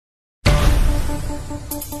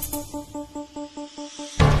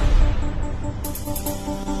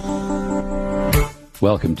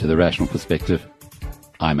Welcome to The Rational Perspective.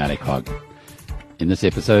 I'm Alec Hogg. In this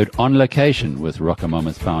episode, on location with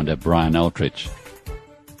RocoMamas founder Brian Altriche.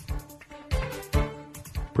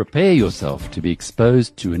 Prepare yourself to be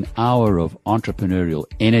exposed to an hour of entrepreneurial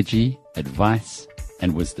energy, advice,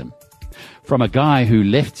 and wisdom. From a guy who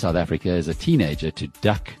left South Africa as a teenager to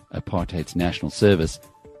duck apartheid's national service,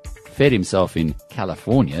 fed himself in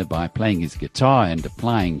California by playing his guitar and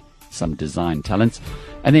applying some design talents,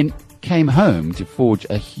 and then came home to forge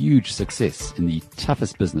a huge success in the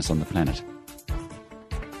toughest business on the planet.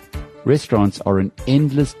 Restaurants are an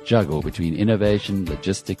endless juggle between innovation,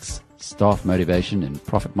 logistics, staff motivation, and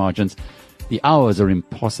profit margins. The hours are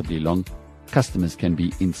impossibly long, customers can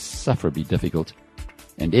be insufferably difficult,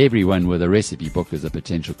 and everyone with a recipe book is a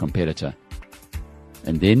potential competitor.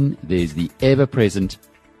 And then there's the ever-present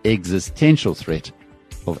existential threat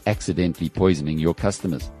of accidentally poisoning your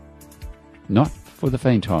customers. Not for the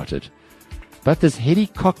faint-hearted. But this heady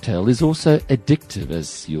cocktail is also addictive,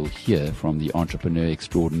 as you'll hear from the entrepreneur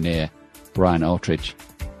extraordinaire, Brian Altriche.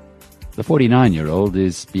 The 49-year-old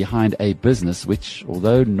is behind a business which,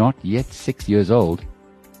 although not yet 6 years old,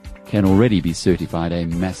 can already be certified a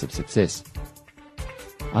massive success.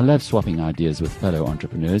 I love swapping ideas with fellow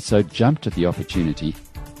entrepreneurs, so jumped at the opportunity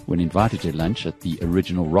when invited to lunch at the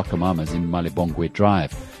original RocoMamas in Malibongwe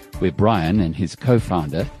Drive, where Brian and his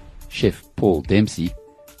co-founder, Chef Paul Dempsey,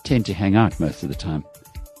 tend to hang out most of the time.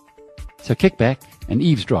 So kick back and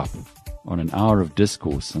eavesdrop on an hour of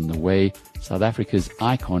discourse on the way South Africa's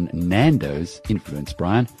icon Nando's influenced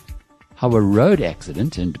Brian, how a road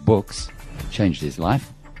accident and books changed his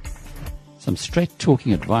life, some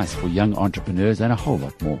straight-talking advice for young entrepreneurs, and a whole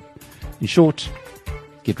lot more. In short,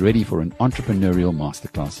 get ready for an entrepreneurial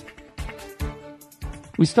masterclass.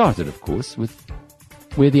 We started, of course, with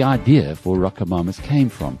where the idea for RocoMamas came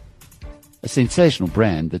from. A sensational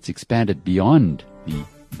brand that's expanded beyond the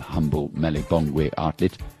humble Malibongwe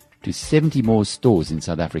outlet to 70 more stores in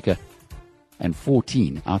South Africa and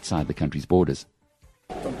 14 outside the country's borders.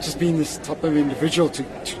 I've just been this type of individual to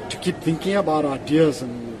keep thinking about ideas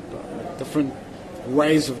and different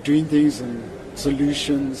ways of doing things and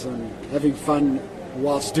solutions and having fun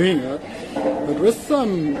whilst doing it. But with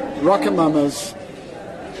RocoMamas,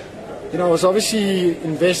 I was obviously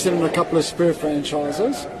invested in a couple of Spur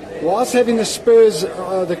franchises. Whilst having the Spurs,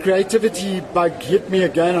 the creativity bug hit me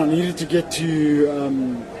again. I needed to get to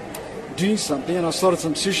doing something, and I started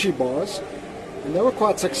some sushi bars, and they were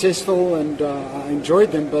quite successful, and I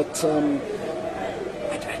enjoyed them. But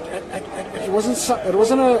it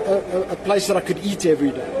wasn't a place that I could eat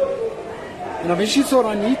every day. And I eventually thought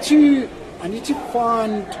I need to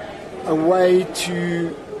find a way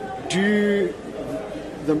to do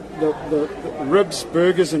the ribs,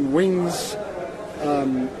 burgers, and wings.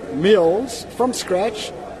 Meals from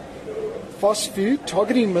scratch, fast food,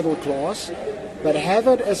 targeting middle class, but have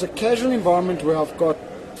it as a casual environment where I've got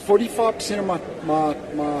 45% of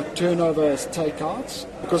my turnover as takeouts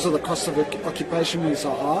because of the cost of occupation is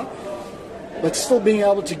so high, but still being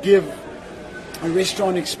able to give a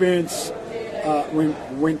restaurant experience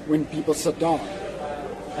when people sit down.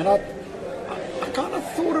 And I kind of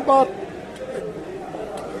thought about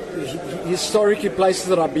historically places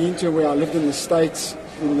that I've been to where I lived in the States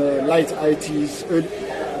in the late 80s,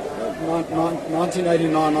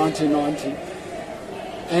 1989, 1990.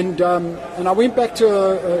 And I went back to,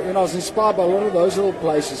 I was inspired by a lot of those little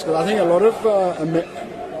places, because I think a lot of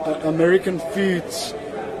American foods,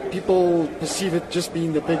 people perceive it just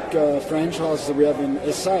being the big franchises that we have in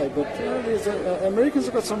SA, but Americans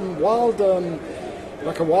have got some wild,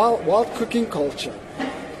 wild cooking culture.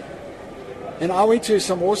 And I went to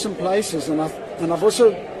some awesome places, and I've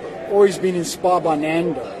also always been inspired by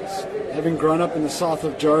Nando's, having grown up in the south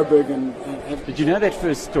of Joburg. Did you know that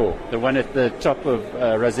first store, the one at the top of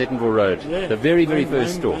Rosettenville Road, the very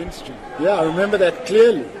first store? Yeah, I remember that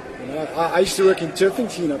clearly. I used to work in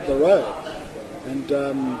Turfington up the road, and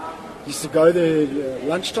used to go there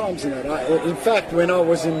lunchtimes and that. In fact, when I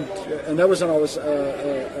was in, and that was when I was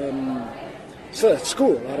still at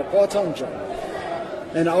school, I had a part-time job.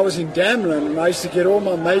 And I was in Damlin, and I used to get all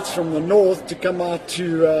my mates from the north to come out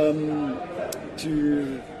to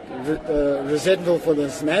Rosettenville for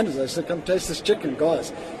this Nando's. I said, come taste this chicken,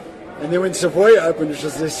 guys. And then when Savoy opened, which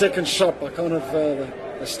was their second shop, I kind of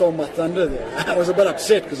I stole my thunder there. I was a bit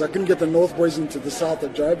upset because I couldn't get the North boys into the south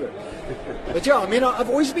of Joburg. But yeah, I mean, I've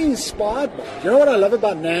always been inspired by it. You know what I love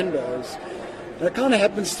about Nando's? And it kind of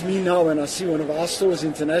happens to me now when I see one of our stores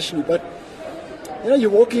internationally. But, you're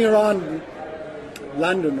walking around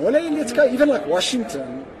London, or let's go even like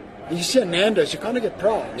Washington, You see a Nando's, you kind of get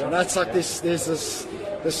proud. You know, it's like there's this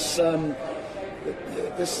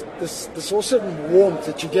also warmth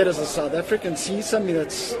that you get as a South African. See something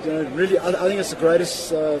that's, you know, really, I think it's the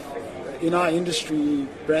greatest in our industry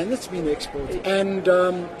brand that's been exported. And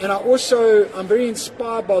I'm very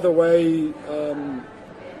inspired by the way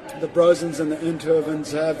the Brosens and the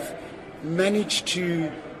Intervens have managed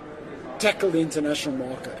to tackle the international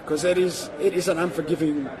market, because it is an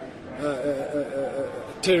unforgiving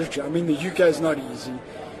territory. I mean, the UK is not easy.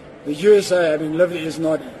 The USA, having lived it, is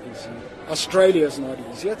not easy. Australia is not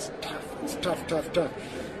easy. It's tough. It's tough.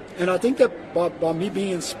 And I think that by me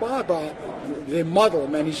being inspired by their model,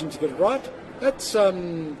 managing to get it right, that's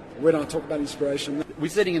when I talk about inspiration. We're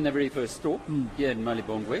sitting in the very first store here in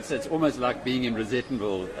Malibongwe, so it's almost like being in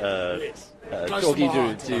Rosettenville, talking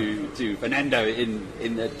to Fernando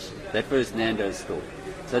in that first Nando store.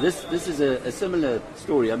 So this is a similar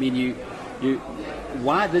story. I mean, you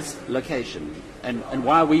why this location, and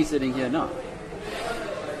why are we sitting here now?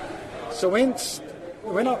 So when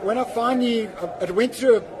I finally, it went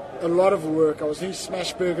through a lot of work. I was doing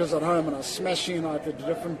smash burgers at home, and I was smashing, and I had the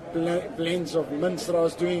different blends of mince that I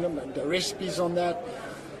was doing, and the recipes on that.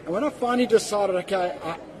 And when I finally decided, okay,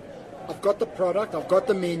 I've got the product, I've got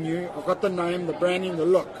the menu, I've got the name, the branding, the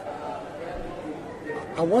look.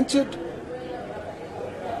 I wanted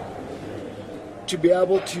to be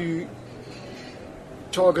able to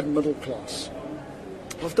target middle class.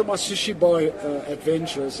 After my sushi boy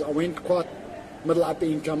adventures, I went quite middle upper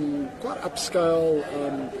income, quite upscale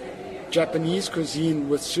Japanese cuisine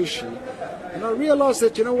with sushi, and I realized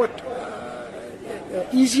that, you know what,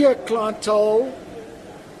 easier clientele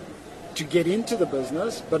to get into the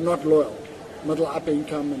business, but not loyal, middle upper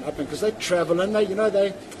income and upper, because they travel and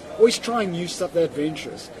they always try new stuff. They're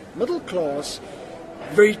adventurous. Middle class,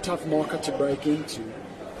 very tough market to break into.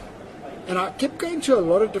 And I kept going to a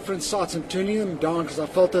lot of different sites and turning them down because I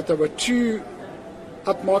felt that they were too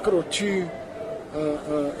upmarket or too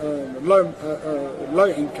low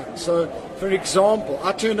income. So, for example,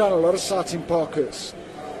 I turned down a lot of sites in Parkhurst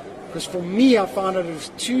because for me I found that it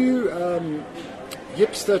was too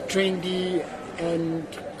hipster, trendy, and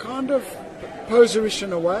kind of poserish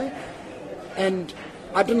in a way. And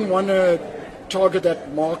I didn't want to target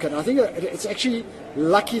that market. I think it's actually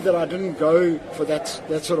lucky that I didn't go for that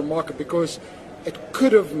sort of market, because it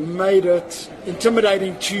could have made it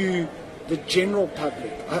intimidating to the general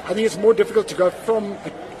public. I think it's more difficult to go from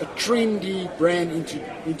a trendy brand into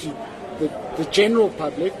the general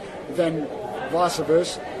public than vice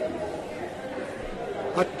versa.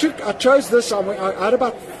 I chose this. I had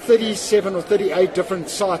about 37 or 38 different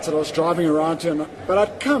sites that I was driving around to, but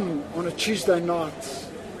I'd come on a Tuesday night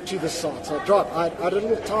to the sites. I had a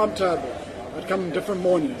little timetable. I'd come in different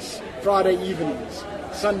mornings, Friday evenings,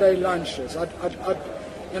 Sunday lunches.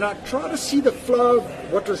 And I'd try to see the flow of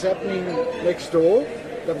what was happening next door,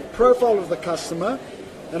 the profile of the customer,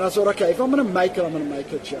 and I thought, okay, if I'm going to make it, I'm going to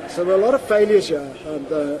make it here. So there were a lot of failures here.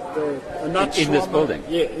 The nut in this building?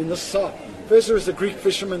 Yeah, in this site. First there was the Greek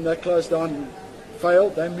fishermen, that closed down,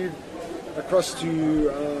 failed. They moved across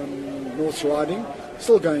to North Riding,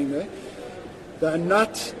 still going there. The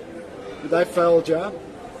nut, they failed here.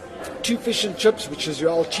 Two fish and chips, which is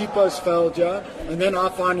your old cheapos, failed here. And then I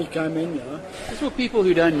finally came in here. Just for people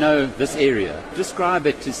who don't know this area, describe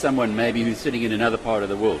it to someone maybe who's sitting in another part of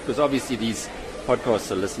the world, because obviously these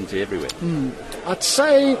podcasts are listened to everywhere. I'd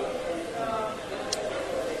say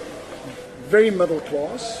very middle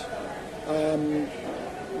class,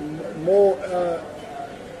 more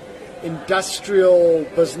industrial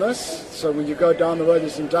business. So when you go down the road,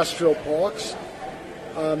 there's industrial parks.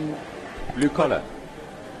 Blue collar.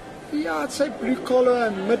 Yeah, I'd say blue collar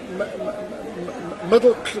and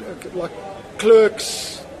middle, like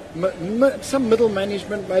clerks, some middle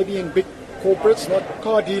management, maybe in big corporates, not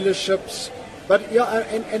car dealerships. But yeah,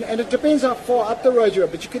 and it depends how far up the road you are.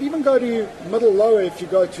 But you could even go to middle lower if you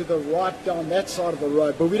go to the right down that side of the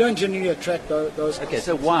road. But we don't generally attract those. Okay,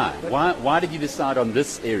 so why did you decide on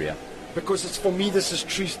this area? Because it's, for me, this is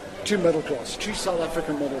true middle class, true South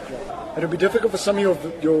African middle class. It'll be difficult for some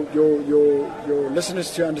of your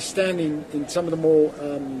listeners to understand in some of the more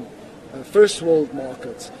first world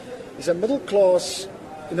markets. Is that middle class,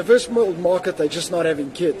 in the first world market, they're just not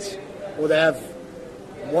having kids, or they have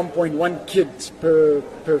 1.1 kids per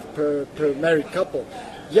married couple.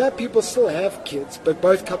 Yeah, people still have kids, but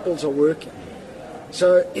both couples are working.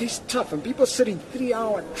 So it is tough, and people sit in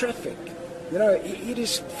 3-hour traffic. You know, it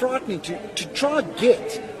is frightening to try and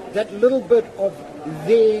get that little bit of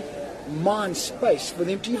their mind space for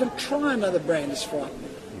them to even try another brand is frightening.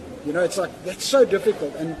 You know, it's like, that's so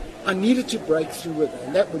difficult, and I needed to break through with it,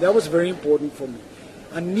 and that was very important for me.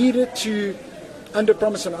 I needed to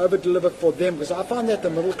under-promise and over-deliver for them, because I find that the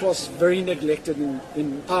middle class is very neglected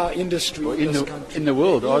in our industry, Well, in this country. in the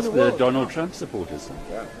world, In ask the the world. Donald Trump supporters.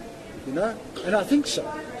 Yeah. You know, and I think so.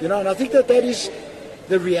 You know, and I think that is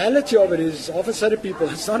the reality of it. Is I often say to people,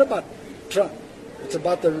 it's not about Trump. It's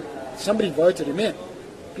about somebody voted him in.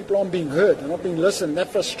 People aren't being heard. They're not being listened.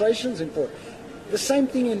 That frustration is important. The same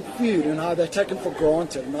thing in food and how they're taken for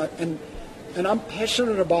granted. And I'm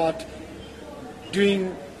passionate about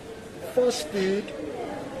doing fast food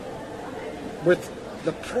with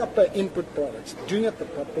the proper input products, doing it the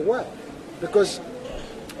proper way. Because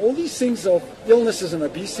all these things of illnesses and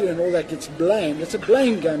obesity and all that gets blamed. It's a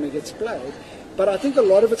blame game that gets played. But I think a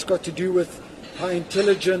lot of it's got to do with how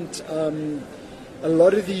intelligent a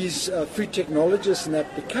lot of these food technologists and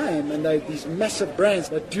that became, and these massive brands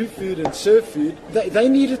that do food and serve food, they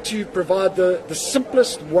needed to provide the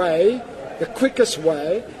simplest way, the quickest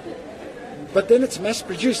way, but then it's mass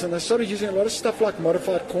produced, and they started using a lot of stuff like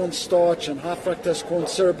modified cornstarch and high fructose corn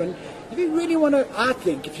syrup. And if you really want to, I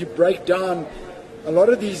think, if you break down a lot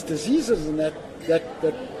of these diseases and that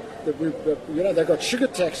we, you know, they got sugar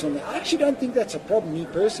tax on that, I actually don't think that's a problem, me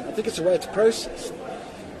personally. I think it's the way it's processed.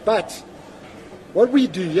 But what we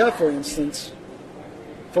do here, for instance,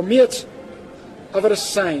 for me, I've got a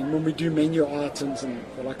saying when we do menu items, and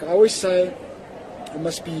like I always say, it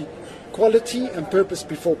must be quality and purpose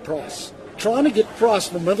before price. Trying to get price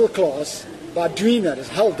for the middle class by doing that is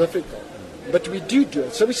hell difficult, but we do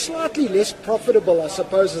it. So we're slightly less profitable, I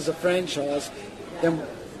suppose, as a franchise than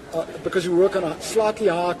because we work on a slightly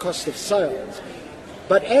higher cost of sales.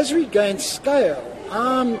 But as we gain scale,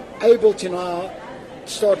 I'm able to now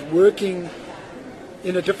start working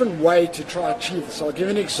in a different way to try achieve this. I'll give you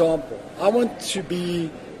an example. I want to be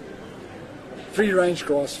free-range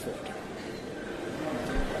grass-fed.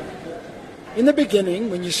 In the beginning,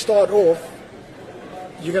 when you start off,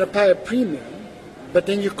 you're going to pay a premium, but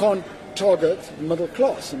then you can't target the middle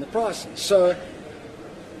class in the pricing. So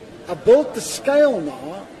I built the scale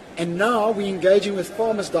now, and now we're engaging with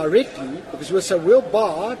farmers directly, because we'll say, we'll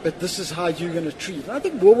buy, but this is how you're going to treat. And I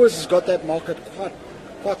think Woolworths has got that market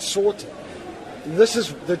quite sorted. This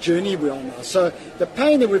is the journey we're on now. So the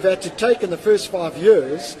pain that we've had to take in the first 5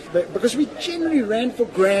 years, because we generally ran for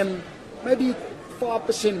gram maybe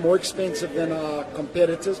 5% more expensive than our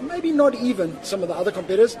competitors, maybe not even some of the other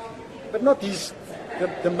competitors, but not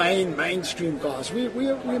the mainstream guys.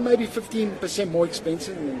 We're maybe 15% more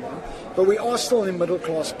expensive than them, but we are still in middle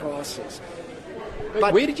class prices.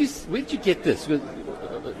 But where did you get this?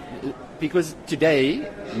 Because today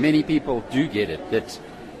many people do get it that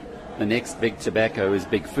the next big tobacco is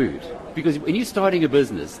big food. Because when you're starting a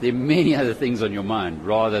business, there are many other things on your mind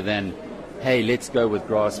rather than, hey, let's go with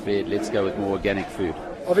grass-fed, let's go with more organic food.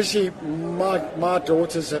 Obviously, my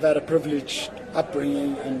daughters have had a privileged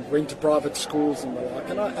upbringing and went to private schools and the like.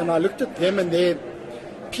 And I looked at them and their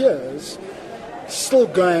peers still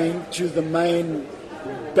going to the main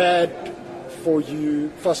bad-for-you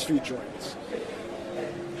fast food joints.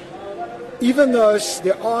 Even though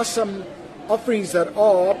there are some offerings that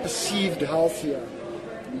are perceived healthier,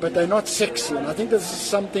 but they're not sexy. And I think this is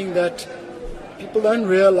something that people don't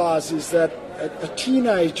realize, is that a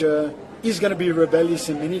teenager is going to be rebellious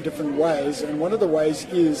in many different ways, and one of the ways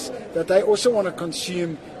is that they also want to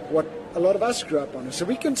consume what a lot of us grew up on. So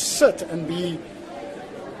we can sit and be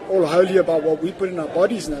all holy about what we put in our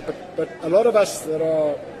bodies now, but a lot of us that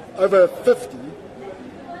are over 50,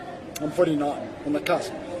 I'm 49, on the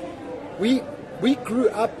cusp, we grew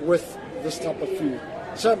up with this type of food.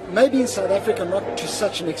 So maybe in South Africa not to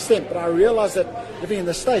such an extent, but I realized that living in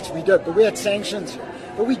the States we did, but we had sanctions here.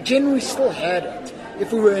 But we generally still had it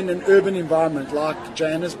if we were in an urban environment like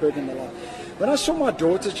Johannesburg and the like. When I saw my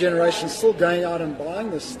daughter's generation still going out and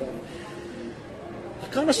buying this stuff, I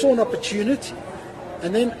kind of saw an opportunity.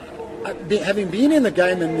 And then, having been in the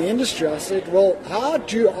game in the industry, I said, well, how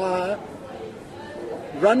do I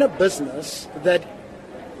run a business that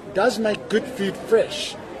does make good food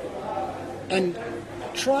fresh and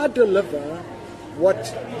try to deliver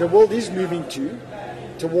what the world is moving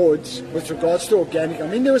towards with regards to organic? I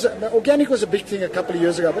mean, organic was a big thing a couple of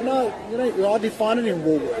years ago, but now, you hardly find it in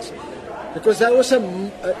Woolworths. Because they also,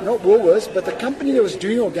 not Woolworths, but the company that was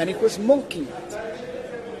doing organic was milking it.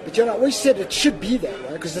 But I always said it should be that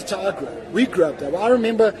way, because that's how I grew up. We grew up that way. I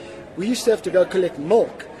remember we used to have to go collect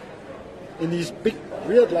milk in these big,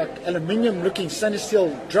 weird, like aluminium-looking stainless steel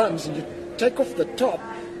drums, and you take off the top,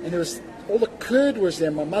 and there was all the curd was there.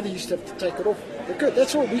 My mother used to have to take it off the curd.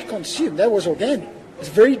 That's what we consumed. That was organic. It's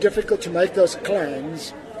very difficult to make those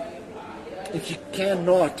claims if you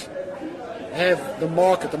cannot have the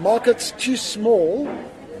market. The market's too small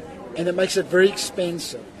and it makes it very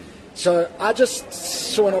expensive. So I just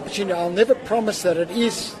saw an opportunity. I'll never promise that it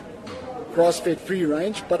is grass-fed free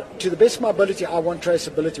range, but to the best of my ability, I want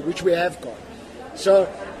traceability, which we have got. So,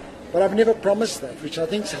 but I've never promised that, which I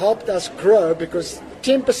think has helped us grow, because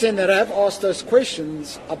 10% that have asked those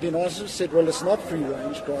questions, I've been asked, said, well, it's not free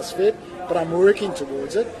range grass-fed, but I'm working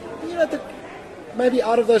towards it. You know, maybe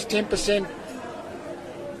out of those 10%,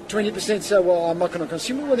 20% say, well, I'm not going to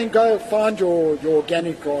consume it. Well, then go find your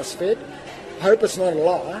organic grass-fed. Hope it's not a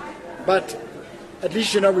lie, but at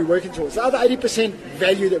least you know we're working towards it. The other 80%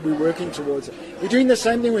 value that we're working towards it. We're doing the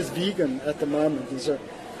same thing with vegan at the moment. And so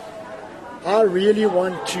I really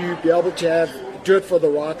want to be able to do it for the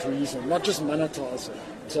right reason, not just monetize it.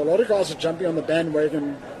 So a lot of guys are jumping on the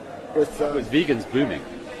bandwagon with... Because vegan's booming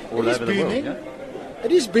all over the world, yeah?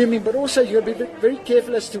 It is booming, but also you've got to be very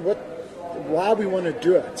careful as to why we want to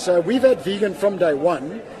do it. So we've had vegan from day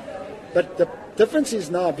one, but the difference is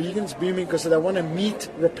now vegan's booming because they want a meat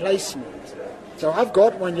replacement. So I've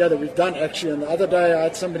got one here that we've done actually, and the other day I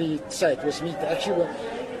had somebody say it was meat.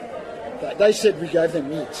 They said we gave them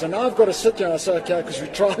meat. So now I've got to sit here and I say, okay, because we're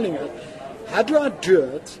trialing it, how do I do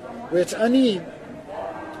it where it's only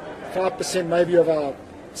 5% maybe of our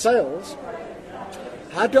sales?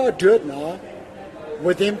 How do I do it now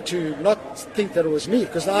with them to not think that it was meat?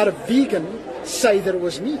 Because now I had a vegan say that it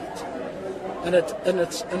was meat. And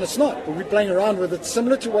it's not, but we're playing around with it,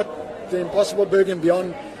 similar to what the Impossible Burger and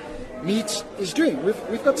Beyond Meats is doing.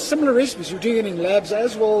 We've got similar recipes. We're doing it in labs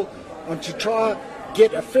as well, and to try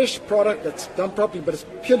get a fresh product that's done properly, but it's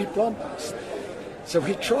purely plant-based. So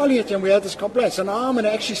we're trialing it, and we had this complaint. So now I'm going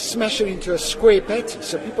to actually smash it into a square patty,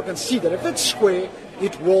 so people can see that if it's square,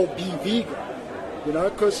 it will be vegan. You know,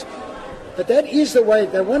 but that is the way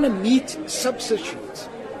they want a meat substitute.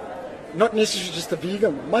 Not necessarily just a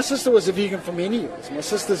vegan one. My sister was a vegan for many years. My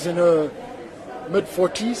sister's in her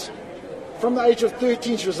mid-40s. From the age of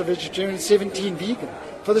 13, she was a vegetarian, 17 vegan.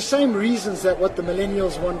 For the same reasons that what the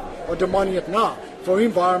millennials want are demanding it now, for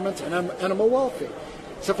environment and animal welfare.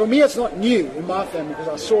 So for me, it's not new in my family because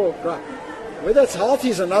I saw it grow. Whether it's healthy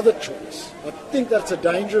is another choice. I think that's a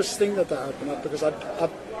dangerous thing that they open up, because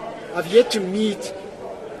I've yet to meet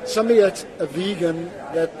somebody that's a vegan,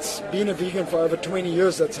 that's been a vegan for over 20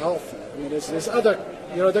 years, that's healthy. I mean, there's other,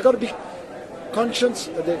 you know, they've got to be conscious.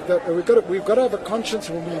 We've got to have a conscience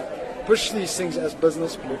when we push these things as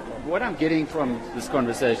business people. What I'm getting from this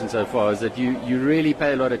conversation so far is that you really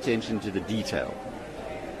pay a lot of attention to the detail.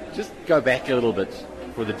 Just go back a little bit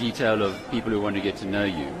for the detail of people who want to get to know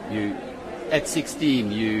you. At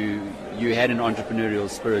 16, you had an entrepreneurial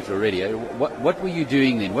spirit already. What were you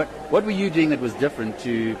doing then? What were you doing that was different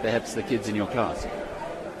to perhaps the kids in your class?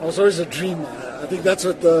 I was always a dreamer. I think that's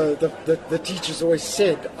what the teachers always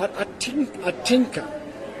said. I tinker.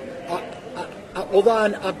 Although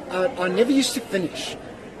I never used to finish.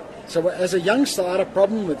 So as a youngster, I had a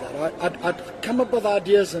problem with that. I'd come up with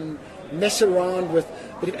ideas and mess around with,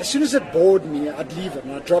 but as soon as it bored me, I'd leave it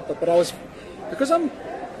and I'd drop it. But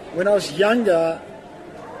when I was younger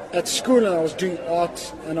at school and I was doing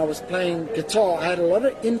art and I was playing guitar, I had a lot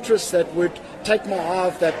of interests that would take my eye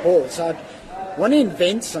off that ball. So I'd want to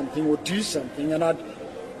invent something or do something, and I'd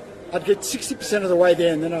get 60% of the way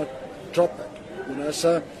there and then I'd drop it. You know,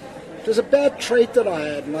 so it was a bad trait that I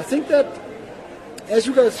had, and I think that as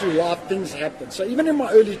you go through life, things happen. So even in my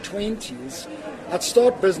early 20s, I'd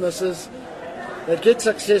start businesses, they'd get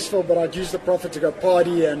successful, but I'd use the profit to go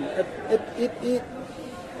party, and I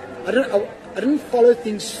didn't follow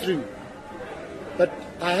things through. But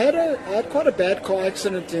I had quite a bad car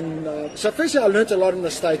accident so firstly I learned a lot in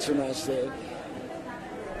the States when I was there.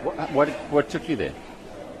 What took you there?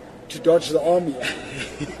 To dodge the army.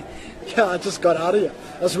 Yeah, I just got out of here.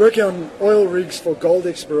 I was working on oil rigs for gold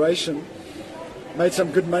exploration. Made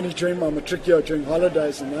some good money during my matric year, during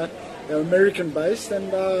holidays and that. They were American based,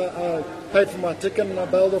 and I paid for my ticket and I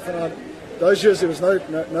bailed off. And those years there was no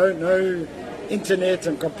internet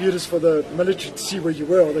and computers for the military to see where you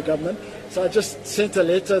were, or the government. So I just sent a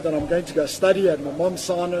letter that I'm going to go study, and my mom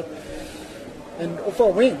signed it, and off I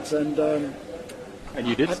went. And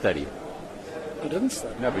you did study? I didn't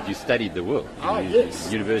study. No, but you studied the world.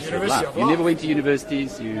 Yes. University of Life. You never went to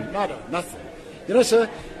universities? No, nothing. You know, so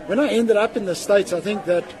when I ended up in the States, I think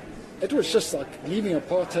that it was just like leaving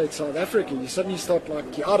apartheid South Africa. You suddenly start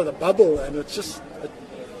like, you're out of the bubble, and it's just...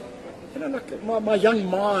 like my young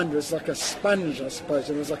mind was like a sponge, I suppose.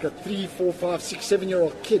 It was like a 3, 4, 5, 6,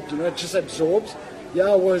 7-year-old kid, you know, it just absorbs. Yeah,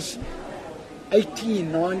 I was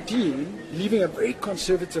 18, 19, leaving a very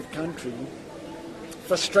conservative country,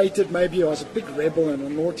 frustrated maybe. I was a big rebel and a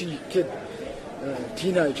naughty kid,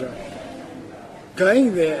 teenager,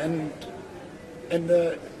 going there, and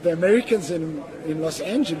the Americans in Los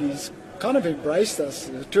Angeles kind of embraced us.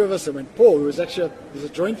 The two of us that went. Paul, who was actually a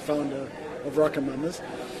joint founder of RocoMamas,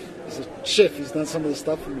 he's a chef. He's done some of the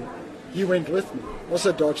stuff for me. He went with me.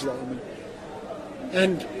 Also dodged the army.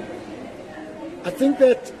 And I think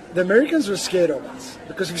that the Americans were scared of us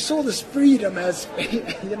because we saw this freedom as,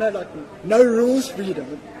 like no rules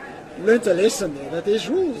freedom. We learned a lesson there that there's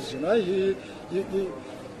rules.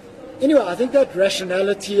 Anyway, I think that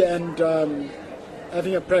rationality and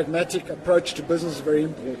having a pragmatic approach to business is very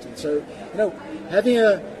important. So, having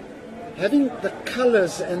the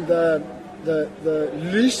colors and the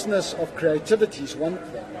looseness of creativity is one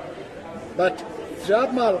thing. But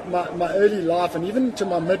throughout my early life and even into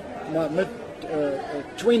my mid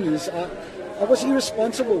 20s, I was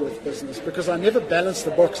irresponsible with business because I never balanced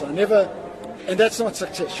the books. And that's not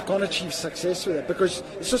success. You can't achieve success with that because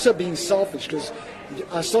it's also being selfish. Because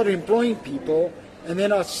I started employing people, and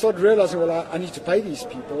then I started realizing, well, I need to pay these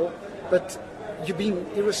people, but you're being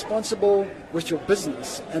irresponsible with your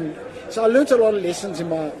business. And so I learned a lot of lessons in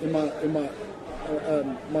my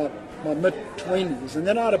mid 20s, and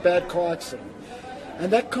then I had a bad car accident.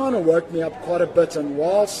 And that kind of woke me up quite a bit. And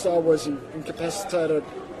whilst I was incapacitated,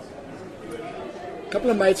 a couple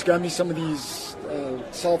of mates gave me some of these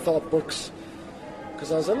self-help books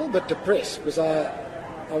because I was a little bit depressed because I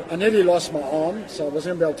nearly lost my arm, so I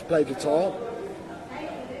wasn't able to play guitar.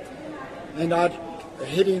 And I had a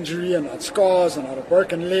head injury and I had scars and I had a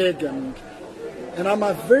broken leg. And I'm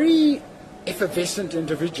a very effervescent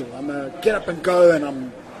individual. I'm a get up and go, and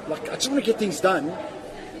I'm like, I just want to get things done.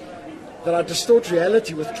 That I distort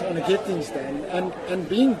reality with trying to get things done. And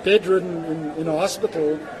being bedridden in a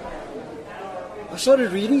hospital, I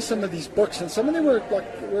started reading some of these books, and some of them were like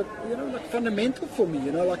fundamental for me,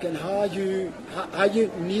 and how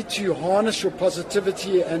you need to harness your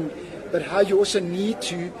positivity, but how you also need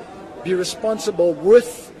to be responsible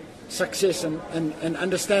with success and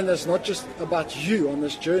understand that it's not just about you on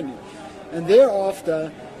this journey. And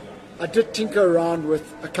thereafter, I did tinker around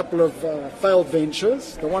with a couple of failed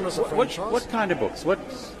ventures. The one was a franchise. What kind of books? What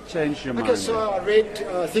changed your mind? Okay, so I read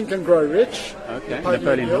Think and Grow Rich. Okay,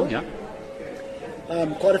 Napoleon Hill, yeah.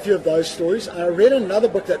 Quite a few of those stories. I read another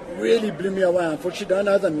book that really blew me away. Unfortunately, I don't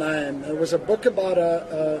know the name. It was a book about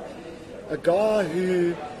a guy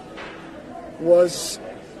who was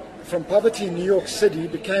from poverty in New York City,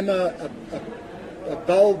 became a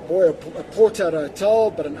bellboy, a porter at a hotel,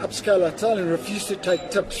 but an upscale hotel, and refused to take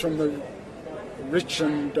tips from the rich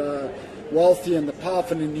and wealthy and the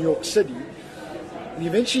powerful in New York City. And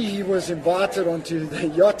eventually he was invited onto the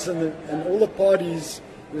yachts and all the parties.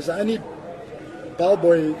 He was the only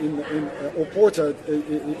bellboy or porter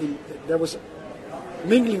that was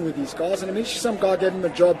mingling with these guys. And eventually some guy gave him a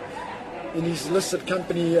job in his listed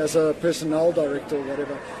company as a personnel director or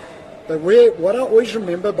whatever. But what I always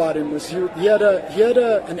remember about him was he had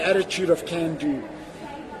an attitude of can do,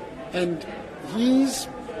 and his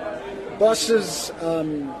boss's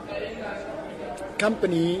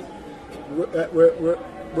company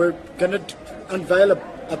were going to unveil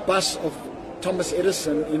a bust of Thomas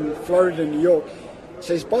Edison in Florida, New York.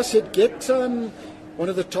 So his boss said, get one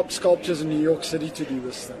of the top sculptors in New York City to do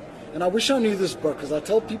this thing. And I wish I knew this book because I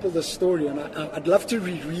tell people this story, and I'd love to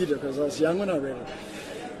reread it because I was young when I read it.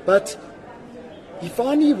 But he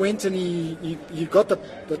finally went and he got the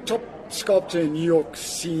top sculptor in New York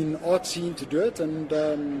art scene to do it, and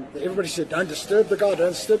everybody said, don't disturb the guy,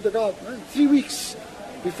 don't disturb the guy. And 3 weeks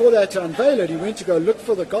before they had to unveil it, he went to go look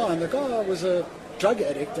for the guy, and the guy was a drug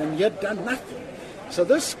addict and he had done nothing. So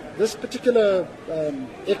this particular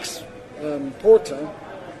ex-porter,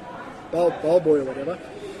 bellboy or whatever,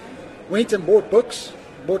 went and bought books,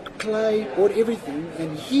 bought clay, bought everything,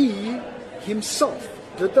 and he himself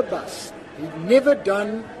did the bust. He'd never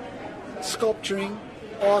done sculpturing,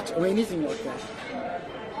 art, or anything like that.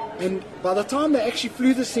 And by the time they actually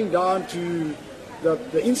flew this thing down to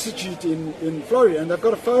the institute in Florida, and they've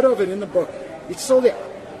got a photo of it in the book, it's still there.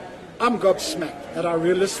 I'm gobsmacked at how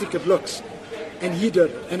realistic it looks. And he did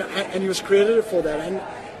it, and he was credited for that. And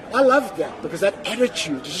I loved that because that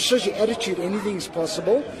attitude, it just shows you attitude, anything's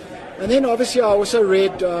possible. And then obviously I also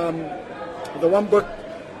read the one book,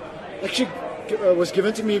 actually was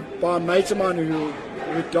given to me by a mate of mine who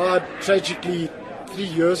died tragically 3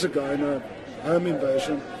 years ago in a home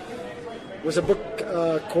invasion. It was a book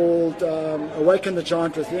called Awaken the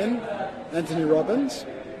Giant Within, Anthony Robbins.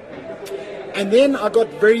 And then I got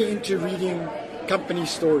very into reading company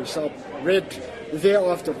stories. So I read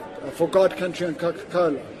thereafter For God, Country and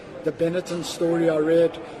Coca-Cola, the Benetton story I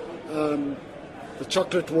read, the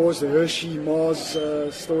Chocolate Wars, the Hershey, Mars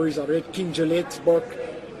stories. I read King Gillette's book,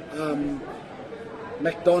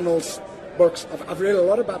 McDonald's books. I've read a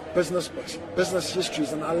lot about business books, business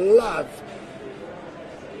histories, and I love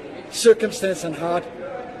circumstance and how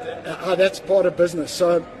that's part of business.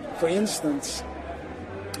 So, for instance,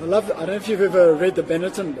 I don't know if you've ever read the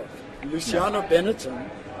Benetton book. Luciano Benetton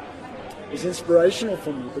is inspirational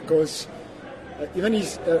for me because even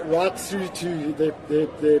he's right through to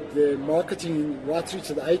the marketing right through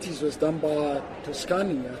to the 80s was done by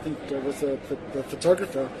Toscani, I think was the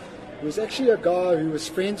photographer. He was actually a guy who was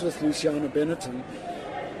friends with Luciano Benetton,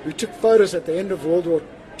 who took photos at the end of World War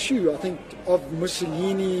II, I think, of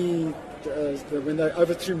Mussolini, when they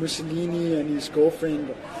overthrew Mussolini and his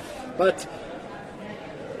girlfriend. But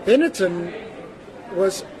Benetton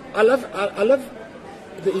was, I love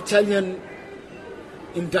the Italian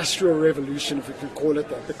industrial revolution, if we can call it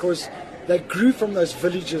that, because they grew from those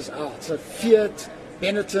villages out. So Fiat,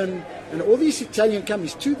 Benetton, and all these Italian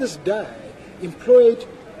companies to this day employed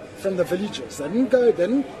from the villages. They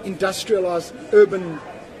didn't industrialize urban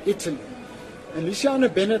Italy. And Luciano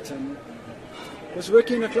Benetton was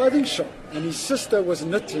working in a clothing shop, and his sister was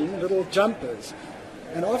knitting little jumpers.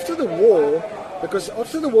 And after the war, because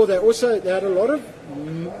after the war they had a lot of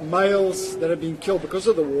males that had been killed because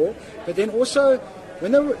of the war, but then also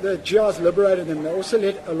when the GIs liberated them, they also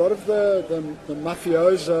let a lot of the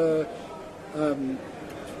mafioso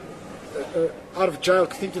out of jail,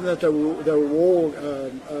 thinking that they were war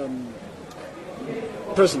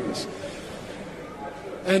prisoners.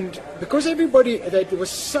 And because there was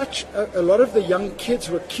such a lot of the young kids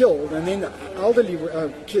were killed, and then the elderly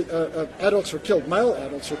adults were killed, male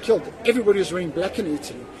adults were killed. Everybody was wearing black in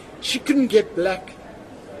Italy. She couldn't get black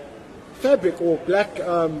fabric or black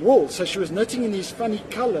wool, so she was knitting in these funny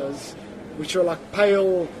colors, which were like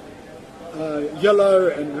pale yellow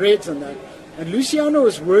and reds and that. And Luciano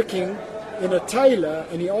was working in a tailor,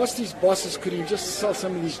 and he asked his bosses, could he just sell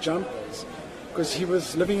some of these jumpers? Because he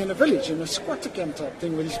was living in a village, in a squatter camp type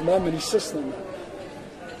thing with his mom and his sister and that.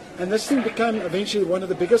 And this thing became eventually one of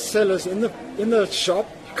the biggest sellers in the shop,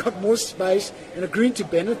 got more space, and it grew into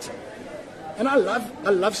Benetton. And I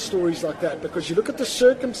love stories like that, because you look at the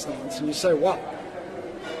circumstance and you say, wow,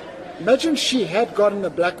 imagine she had gotten the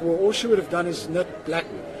black wool, all she would have done is knit black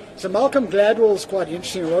wool. So Malcolm Gladwell is quite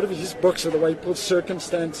interesting. A lot of his books are the way he puts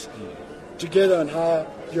circumstance together and how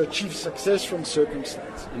you achieve success from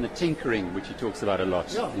circumstance. And the tinkering, which he talks about a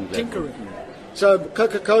lot. Yeah, in tinkering. So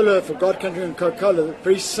Coca-Cola, for God Country and Coca-Cola,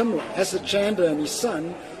 very similar. Asa Chandler and his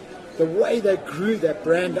son, the way they grew that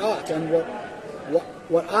brand out. And what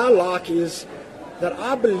I like is that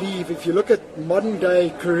I believe, if you look at modern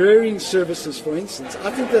day careering services, for instance,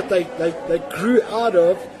 I think that they grew out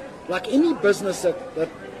of, like any business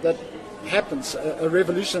that happens, a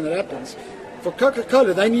revolution that happens. For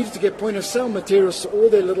Coca-Cola, they needed to get point-of-sale materials to all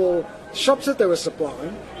their little shops that they were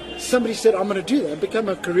supplying. Somebody said, I'm going to do that, and become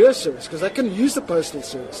a career service, because they couldn't use the postal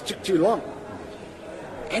service. It took too long.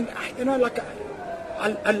 And,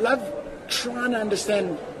 I love trying to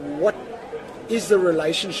understand what is the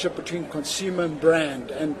relationship between consumer and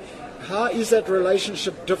brand, and how is that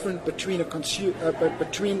relationship different between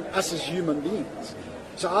between us as human beings.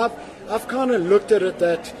 So I've kind of looked at it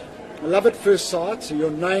that love at first sight, so your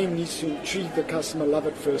name needs to intrigue the customer, love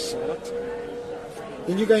at first sight.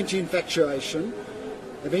 Then you go into infatuation.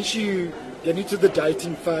 Eventually you get into the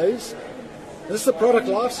dating phase. This is the product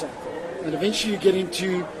life cycle. And eventually you get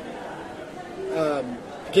into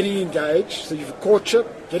getting engaged. So you've courtship,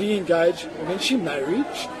 getting engaged, eventually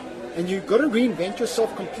marriage. And you've got to reinvent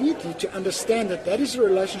yourself completely to understand that is a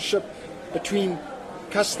relationship between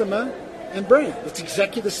customer and brand. It's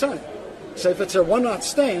exactly the same. So if it's a one-night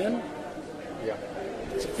stand,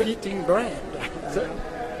 it's a fleeting brand. So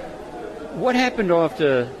what happened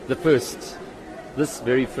after this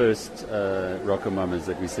very first RocoMamas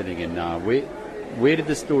that we're sitting in now? Where did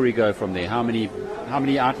the story go from there? How many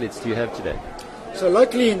outlets do you have today? So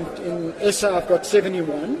locally in SA, I've got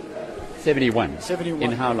 71. 71?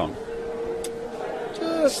 In how long?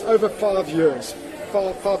 Just over 5 years.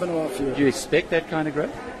 5.5 years. Do you expect that kind of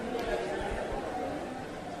growth?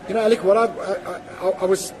 You know, Alec,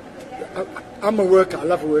 I'm a worker. I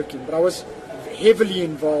love working, but I was heavily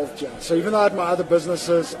involved here. So even though I had my other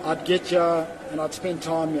businesses, I'd get here and I'd spend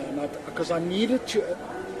time here, because I needed to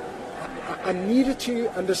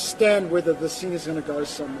understand whether this thing is going to go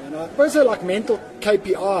somewhere. And I suppose they're like mental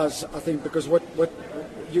KPIs, I think, because what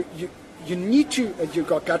you need to, you've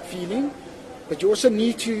got gut feeling, but you also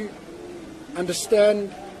need to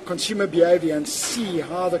understand consumer behavior and see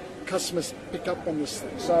how the customers pick up on this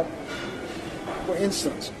thing. So, for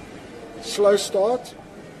instance, slow start.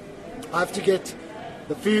 I have to get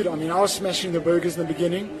the food. I mean, I was smashing the burgers in the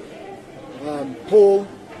beginning. Paul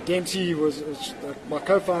Dempsey was my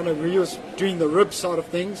co-founder. He was doing the rib side of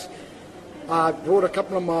things. I brought a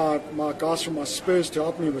couple of my guys from my Spurs to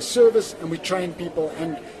help me with service, and we trained people.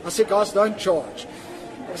 And I said, guys, don't charge.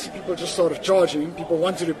 Obviously, people just started charging. People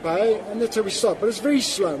wanted to pay, and that's how we started. But it's very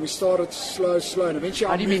slow. We started slow, and eventually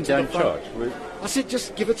How do you mean don't charge? I said,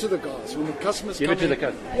 just give it to the guys. When the customers Give come it to in, the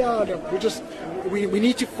customer. Yeah, no, we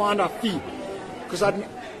need to find our feet. Because I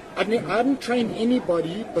hadn't trained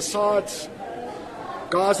anybody besides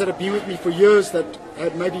guys that have been with me for years that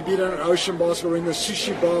had maybe been in an ocean basket or in a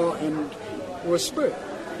sushi bar and or a Spur.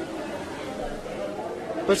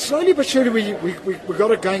 But slowly but surely we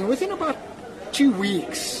got it going. Within about 2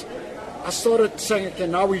 weeks, I started saying, okay,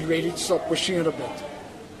 now we're ready to start pushing it a bit.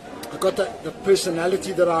 I got the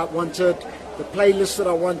personality that I wanted, the playlist that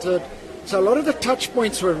I wanted. So a lot of the touch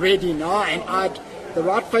points were ready now, and I had the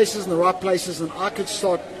right faces in the right places, and I could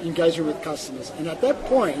start engaging with customers. And at that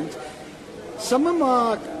point,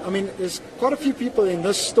 there's quite a few people in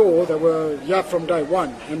this store that were here from day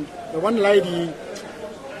one. And the one lady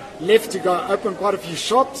left to go open quite a few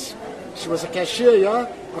shops. She was a cashier here.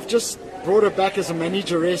 I've just brought her back as a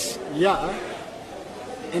manageress here.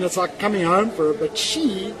 And it's like coming home for her. But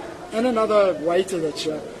she and another waiter that's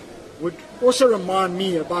here would also remind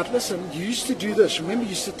me about, listen, you used to do this. Remember,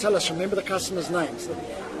 you used to tell us, remember the customers' names. The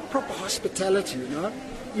proper hospitality, you know.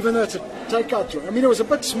 Even though it's a takeout joint. I mean, it was a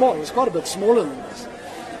bit small. It was quite a bit smaller than this.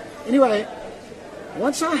 Anyway,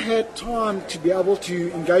 once I had time to be able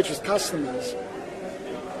to engage with customers,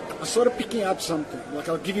 I started picking up something. Like,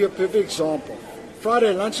 I'll give you a perfect example.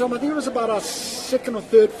 Friday lunchtime, I think it was about our second or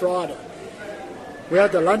third Friday. We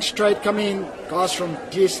had the lunch trade come in, guys from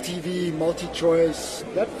DSTV, MultiChoice.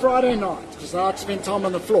 That Friday night, because I'd spent time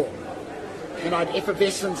on the floor, and I'd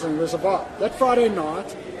effervescence and it was a vibe. That Friday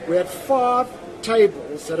night, we had 5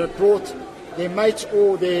 tables that had brought their mates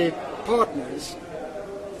or their partners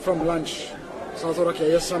from lunch. So I thought, okay,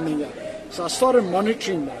 here's something here. So I started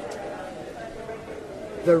monitoring that.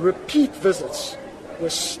 The repeat visits were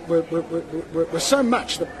so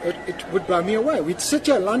much that it would blow me away. We'd sit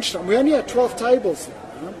here at lunchtime. We only had 12 tables there.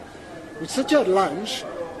 You know? We'd sit here at lunch,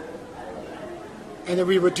 and then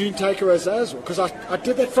we were doing takeaways as well. Because I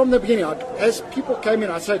did that from the beginning. As people came in,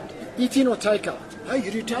 I said, eat in or take out. Oh,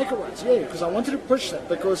 you do takeaways? Yeah, because I wanted to push that.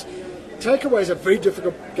 Because takeaways are a very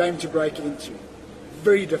difficult game to break into.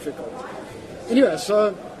 Very difficult. Anyway,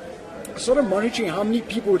 so I started monitoring how many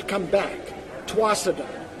people would come back twice a day.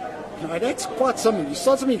 Now, that's quite something. You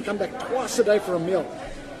start something to come back twice a day for a meal.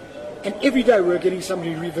 And every day we were getting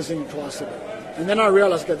somebody revisiting twice a day. And then I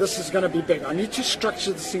realized, okay, this is going to be big. I need to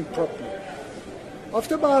structure this thing properly.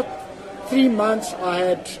 After about 3 months, I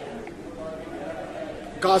had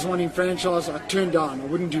guys wanting franchise. I turned down. I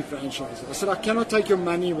wouldn't do franchise. I said, I cannot take your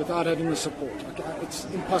money without having the support. It's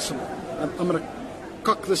impossible. I'm going to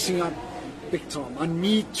cock this thing up big time. I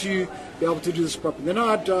need to be able to do this properly. Then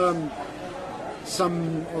I had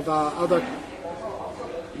some of our other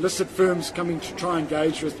listed firms coming to try and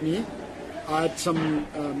engage with me. I had some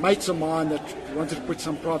mates of mine that wanted to put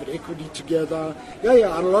some private equity together. I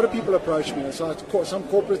had a lot of people approach me. So I had some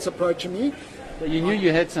corporates approaching me. So you knew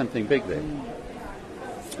you had something big there.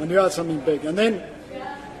 I knew I had something big. And then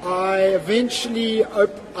I eventually,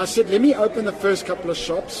 I said, let me open the first couple of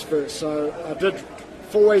shops first. So I did,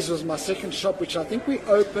 Four Ways was my second shop, which I think we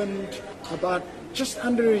opened about just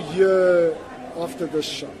under a year after this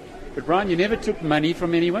shop. But Brian, you never took money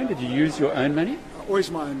from anyone? Did you use your own money? Always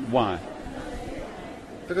my own. Why?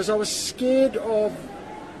 Because I was scared of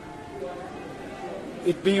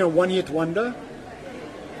it being a one-hit wonder.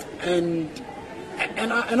 And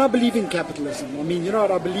I believe in capitalism. I mean, you know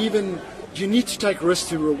what, I believe in, you need to take risks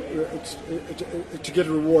to get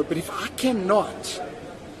a reward. But if I cannot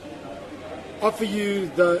offer you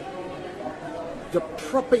the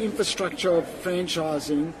proper infrastructure of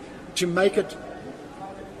franchising to make it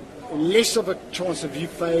less of a chance of you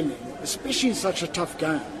failing, especially in such a tough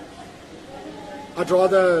game, I'd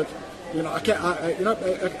rather,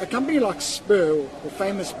 a company like Spur or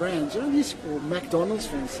famous brands, or McDonald's,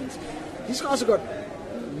 for instance, these guys have got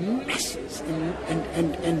masses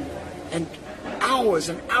and hours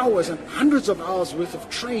and hours and hundreds of hours worth of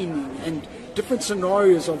training and different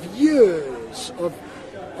scenarios of years of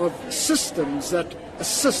systems that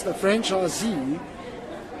assist the franchisee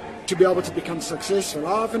to be able to become successful.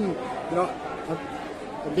 I've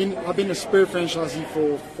been a Spur franchisee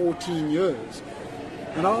for 14 years,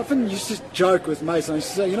 and I often used to joke with mates. I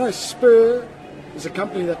used to say, Spur is a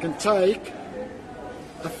company that can take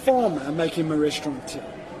a farmer and make him a restaurateur.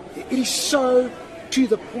 It is so to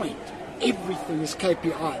the point. Everything is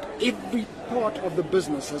KPI'd. Every part of the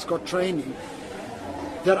business has got training.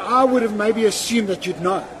 that I would have maybe assumed that you'd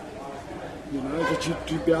know. That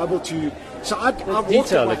you'd be able to. So I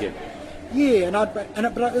detail again. Yeah,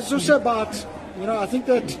 but it's also about, I think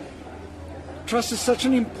that trust is such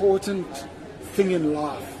an important thing in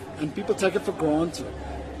life, and people take it for granted.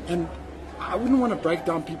 And I wouldn't want to break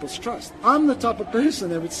down people's trust. I'm the type of person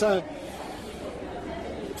that would say,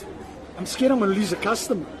 I'm scared I'm going to lose a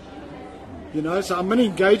customer. So I'm going to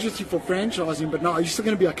engage with you for franchising, but no, you're still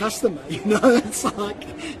going to be a customer. It's like,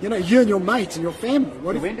 you and your mates and your family.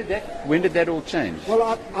 When did that all change?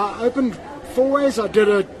 Well, I opened 4 ways. I did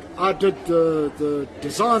the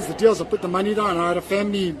designs, the deals. I put the money down. I had a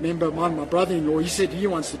family member of mine, my brother-in-law. He said he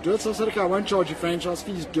wants to do it. So I said, okay, I won't charge you franchise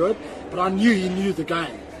fees, do it. But I knew he knew the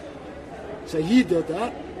game. So he did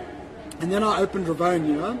that. And then I opened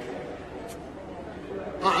Rivonia.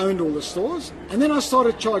 I owned all the stores, and then I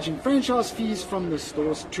started charging franchise fees from the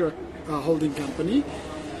stores to a holding company,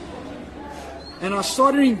 and I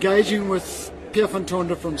started engaging with Pierre van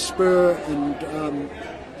Tonder from Spur, and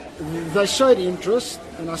they showed interest,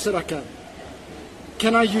 and I said, okay,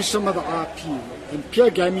 can I use some of the IP? And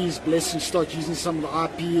Pierre gave me his blessing to start using some of the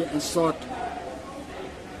IP and start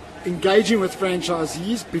engaging with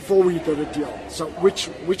franchisees before we did a deal. So which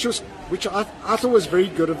I thought was very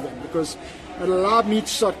good of them, because it allowed me to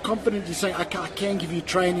start confidently saying, I can give you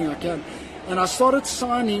training, I can. And I started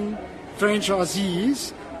signing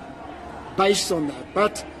franchisees based on that.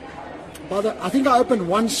 But I think I opened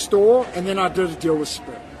one store, and then I did a deal with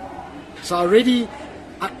Spur. So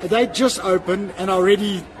they just opened, and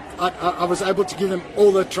already I was able to give them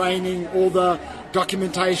all the training, all the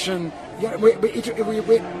documentation.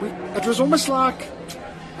 It was almost like,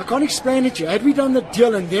 I can't explain it to you. Had we done the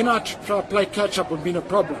deal and then I tried to play catch up, would have been a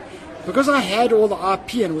problem. Because I had all the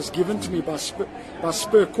IP and was given to me by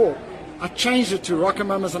Spur Corp, I changed it to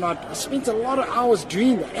RocoMamas, and I spent a lot of hours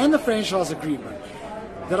doing that, and the franchise agreement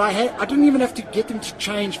that I had. I didn't even have to get them to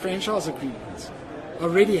change franchise agreements. I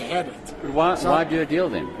already had it. But why do a deal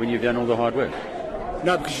then, when you've done all the hard work?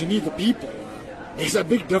 No, because you need the people. There's a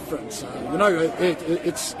big difference.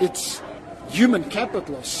 It's human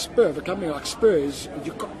capital of Spur. A company like Spur is,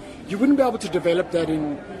 you wouldn't be able to develop that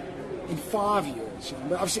in 5 years.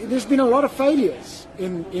 Obviously, there's been a lot of failures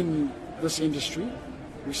in this industry.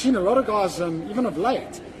 We've seen a lot of guys, even of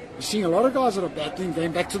late, we're seeing a lot of guys that are battling,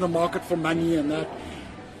 going back to the market for money and that.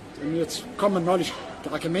 I mean, it's common knowledge.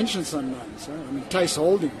 I can mention some names. Case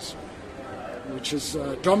Holdings, which is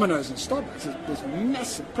Domino's and Starbucks. There's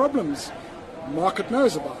massive problems. The market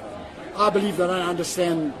knows about it. I believe they don't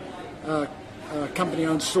understand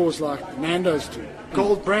company-owned stores like Nando's do.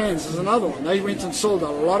 Gold Brands is another one. They went and sold a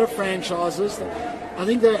lot of franchises. I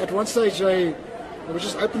think at one stage they were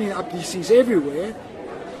just opening up these things everywhere.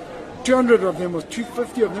 200 of them or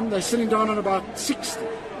 250 of them, they're sitting down on about 60.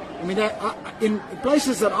 I mean, in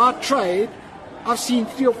places that I trade, I've seen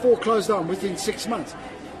 3 or 4 close down within 6 months.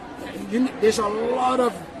 There's a lot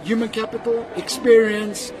of human capital,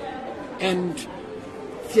 experience, and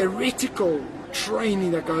theoretical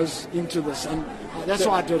training that goes into this, and that's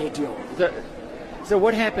why I did a deal. So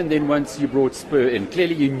what happened then once you brought Spur in?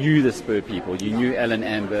 Clearly you knew the Spur people. You knew Alan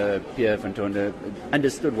Amber, Pierre van Tonder,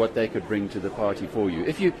 understood what they could bring to the party for you.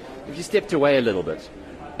 If you stepped away a little bit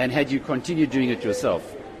and had you continued doing it yourself,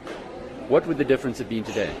 what would the difference have been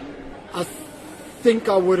today? I think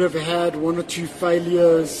I would have had 1 or 2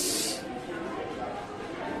 failures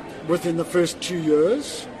within the first 2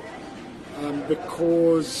 years,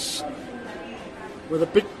 because with a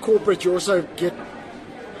big corporate you also get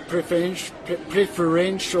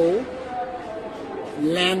preferential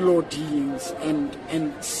landlord dealings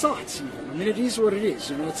and sites even. I mean, it is what it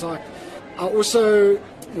is. It's like, I also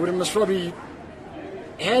would have most probably,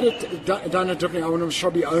 had it done it differently, I would have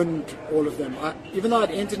probably owned all of them. Even though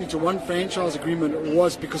I'd entered into one franchise agreement, it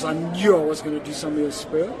was because I knew I was going to do something with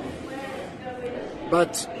Spur.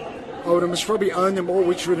 But I would have most probably owned them all,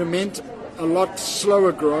 which would have meant a lot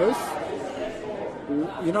slower growth.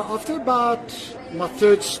 After about my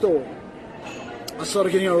 3rd store, I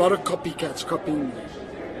started getting a lot of copycats copying me.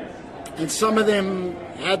 And some of them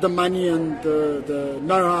had the money and the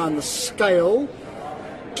know-how and the scale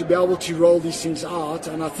to be able to roll these things out.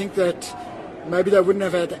 And I think that maybe they wouldn't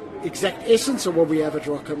have had the exact essence of what we have at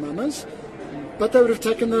RocoMamas, but they would have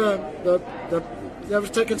taken they would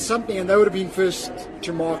have taken something, and they would have been first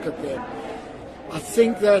to market there. I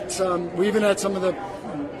think that we even had some of the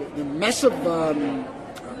massive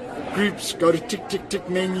groups go to tick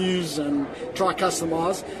menus and try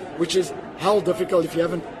customize, which is hell difficult if you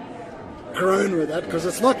haven't grown with that, because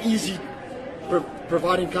it's not easy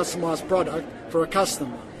providing customized product for a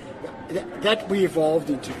customer. That we evolved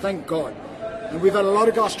into, thank God. And we've had a lot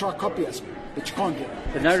of guys try to copy us. but you can't do it.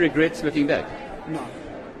 But no regrets looking back?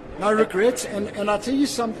 No regrets. And I'll tell you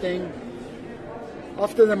something,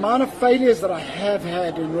 after the amount of failures that I have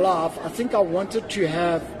had in life, I think I wanted to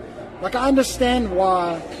have, like, I understand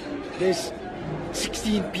why there's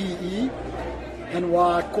 16 PE and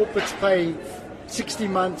why corporates pay 60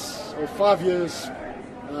 months or 5 years,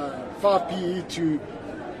 5 PE to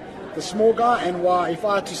the small guy, and why if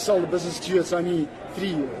I had to sell the business to you it's only 3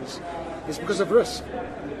 years. It's because of risk.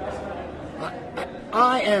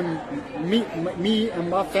 I am, me and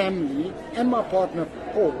my family and my partner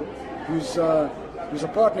Paul, who's a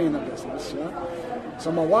partner in the business. Yeah?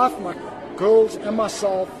 So my wife, my girls and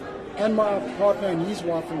myself and my partner and his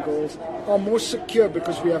wife and girls are more secure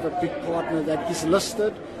because we have a big partner that is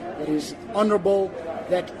listed, that is honorable,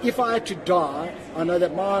 that if I had to die, I know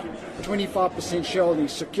that my 25% shareholding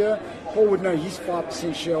is secure. Paul would know his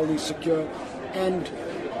 5% shareholding is secure. And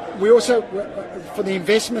we also, for the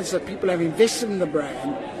investments that people have invested in the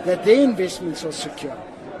brand, that their investments are secure.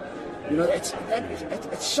 You know, it's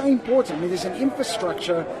so important. I mean, there's an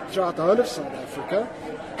infrastructure throughout the whole of South Africa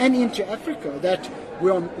and into Africa that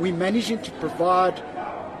we're managing to provide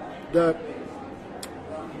the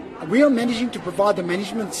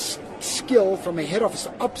management skill from a head office,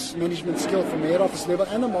 the ops management skill from a head office level,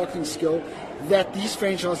 and the marketing skill that these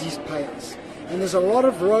franchisees pay us. And there's a lot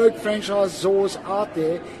of rogue franchisors out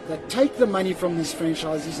there that take the money from these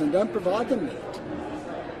franchisees and don't provide them that.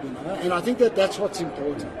 You know, and I think that that's what's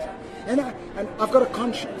important. And I've got a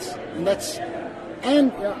conscience, and that's.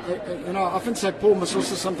 And I often say Paul must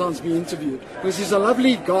also sometimes be interviewed because he's a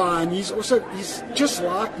lovely guy, and he's just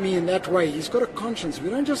like me in that way. He's got a conscience. We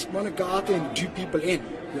don't just want to go out there and do people in.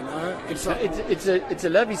 You know, it's a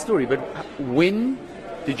lovely story. But when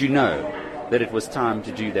did you know that it was time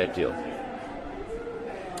to do that deal?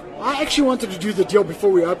 I actually wanted to do the deal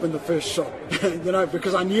before we opened the first shop. You know,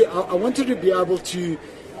 because I knew I wanted to be able to.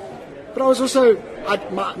 But I was also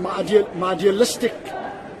my idealistic.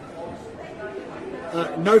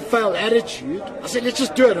 No fail attitude. I said, let's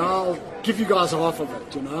just do it. I'll give you guys half of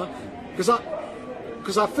it, you know,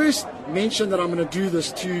 because I first mentioned that I'm going to do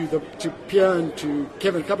this to Pierre and to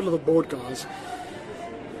Kevin, a couple of the board guys.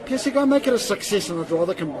 Pierre said, go make it a success, and I'd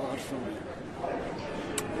rather come buy it from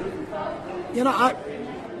you. You know,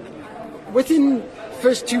 within the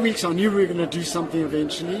first 2 weeks, I knew we were going to do something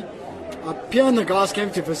eventually. Pierre and the guys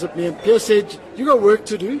came to visit me, and Pierre said, you got work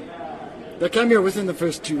to do. They came here within the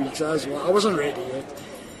first 2 weeks as well. I wasn't ready yet.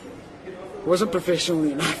 I wasn't professional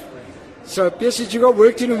enough. So Pierre said, you got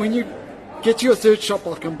work to do. When you get to your third shop,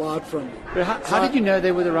 I'll come buy it from you. But how did you know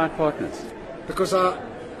they were the right partners? Because I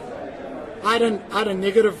had a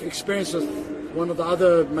negative experience with one of the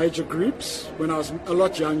other major groups when I was a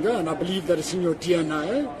lot younger, and I believe that it's in your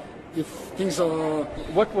DNA. If things are...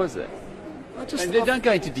 What was it? Don't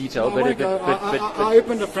go into detail, but I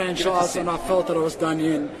opened a franchise and I felt that I was done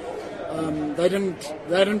in. They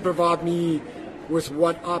didn't provide me with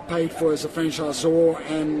what I paid for as a franchisor,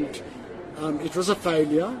 and it was a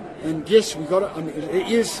failure. And yes, we got it.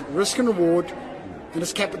 It is risk and reward, and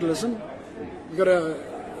it's capitalism. We got to.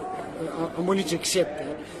 I'm willing to accept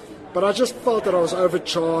that, but I just felt that I was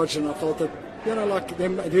overcharged, and I felt that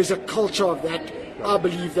there's a culture of that. I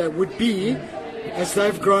believe that would be, as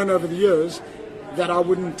they've grown over the years, that I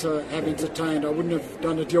wouldn't have entertained. I wouldn't have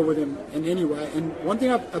done a deal with them in any way. And one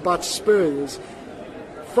thing about Spur is,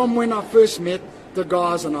 from when I first met the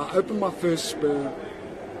guys and I opened my first Spur,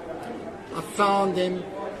 I found them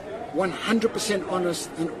 100% honest,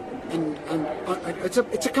 and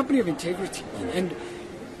it's a company of integrity. And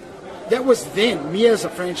that was then, me as a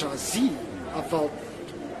franchisee, I felt,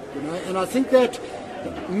 you know, and I think that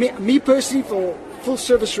me personally, for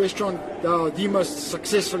full-service restaurant, they are the most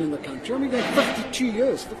successful in the country. I mean, they're 53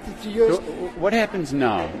 years. So what happens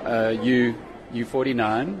now? You're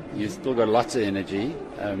 49. You still got lots of energy.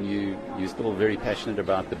 You're still very passionate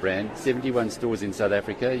about the brand. 71 stores in South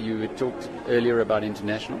Africa. You talked earlier about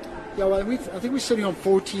international. Yeah, well, I think we're sitting on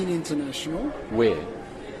 14 international. Where?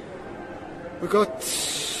 We've got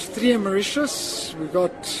 3 in Mauritius. We've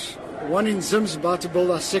got 1 in Zim's, about to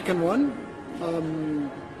build our second one.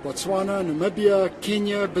 Botswana, Namibia,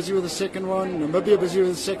 Kenya, busy with the second one. Namibia, busy with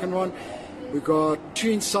the second one. We've got 2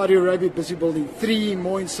 in Saudi Arabia, busy building 3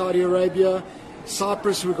 more in Saudi Arabia.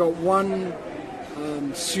 Cyprus, we've got 1,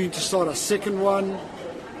 soon to start our second one.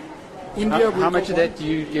 India, how much of that do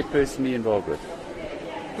you get personally involved with?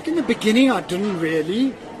 Look, in the beginning, I didn't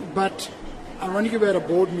really, but ironically, we had a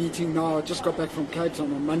board meeting now. I just got back from Cape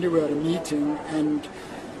Town on Monday. We had a meeting, and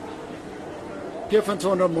Pierre van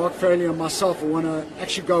Tonder, Mark Fraley, and myself want to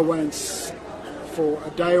actually go away for a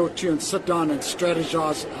day or 2 and sit down and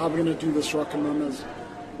strategize how we're going to do this RocoMamas.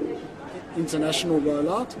 international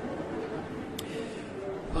rollout.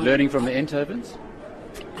 Learning from the Eindhovens?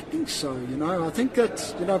 I think so. I think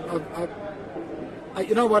that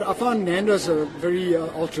you know what, I find Nando's a very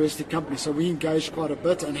altruistic company, so we engaged quite a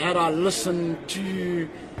bit. And had I listened to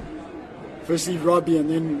firstly Robbie, and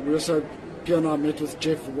then we also, Pierre and I met with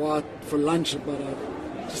Jeff White for lunch about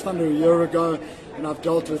just under a year ago, and I've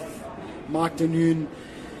dealt with Mike Denoon,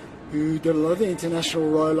 who did a lot of the international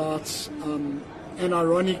rollouts. And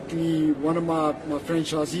ironically, one of my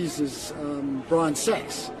franchisees is Brian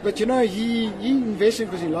Sachs. But he invested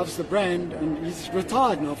because he loves the brand, and he's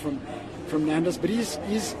retired now from Nando's. But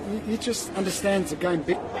he just understands the game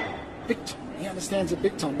big time. He understands it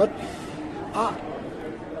big time. But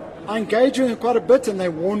I engage with them quite a bit, and they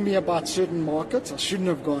warn me about certain markets I shouldn't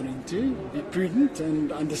have gone into. Be prudent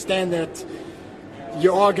and understand that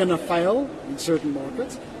you are going to fail in certain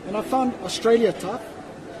markets. And I found Australia tough,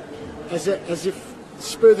 as if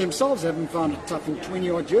Spur themselves haven't found it tough in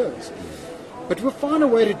 20-odd years. But we'll find a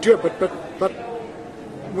way to do it. But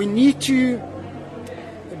we need to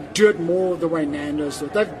do it more the way Nando's do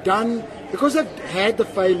it. They've done, because they've had the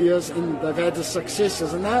failures and they've had the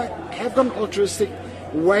successes, and they have got an altruistic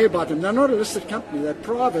way about them. They're not a listed company, they're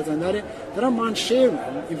private, and they don't mind sharing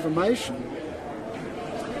information.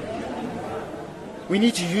 We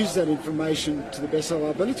need to use that information to the best of our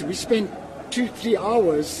ability. We spent 2-3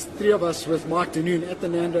 hours, three of us with Mike Denoon at the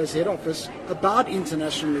Nando's head office, about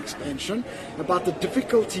international expansion, about the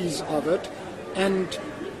difficulties of it, and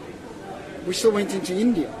we still went into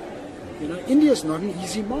India. India is not an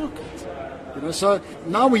easy market. So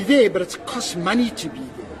now we're there, but it costs money to be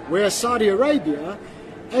there. Whereas Saudi Arabia,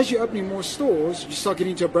 as you're opening more stores, you start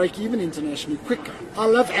getting to a break-even internationally quicker. I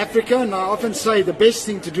love Africa, and I often say the best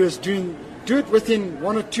thing to do is do it within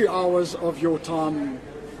 1 or 2 hours of your time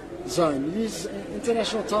zone. These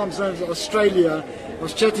international time zones, Australia, I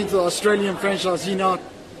was chatting to the Australian franchisee now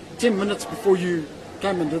 10 minutes before you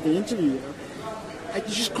came and did the interview. You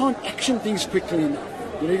just can't action things quickly enough.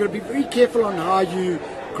 You've got to be very careful on how you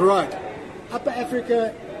grow it. Upper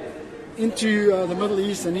Africa, into the Middle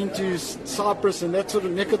East and into Cyprus and that sort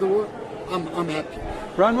of neck of the world, I'm happy.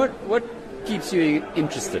 Brian, what keeps you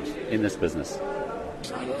interested in this business?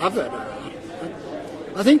 I love it.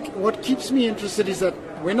 I think what keeps me interested is that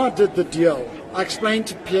when I did the deal, I explained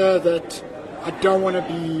to Pierre that I don't want to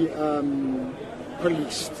be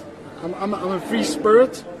policed. I'm a free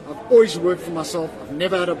spirit. I've always worked for myself. I've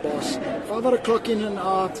never had a boss. If I've got to clock in and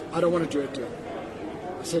out, I don't want to do a deal.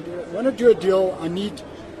 I said, when I do a deal, I need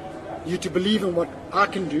you to believe in what I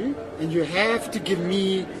can do, and you have to give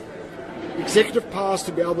me executive powers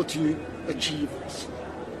to be able to achieve this.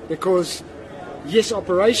 Because yes,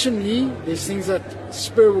 operationally, there's things that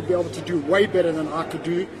Spur will be able to do way better than I could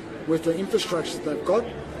do with the infrastructure that they've got.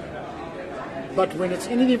 But when it's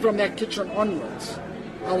anything from that kitchen onwards,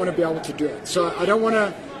 I want to be able to do it. So I don't want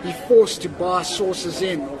to be forced to buy sauces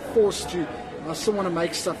in, or I still want to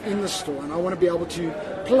make stuff in the store, and I want to be able to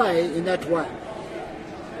play in that way.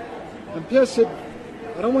 And Pierre said,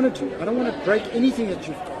 I don't want to break anything that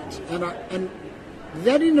you've got. And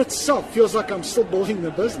that in itself feels like I'm still building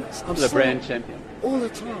the business. I'm the brand champion. All the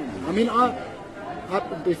time. I mean,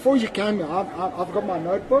 before you came here, I've got my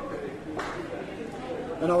notebook,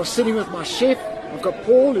 and I was sitting with my chef. I've got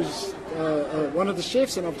Paul, who's one of the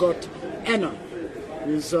chefs, and I've got Anna,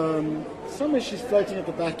 who's somewhere she's floating at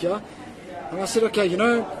the back here. And I said, okay,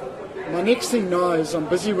 my next thing now is I'm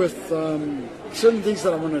busy with certain things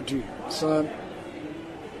that I want to do. So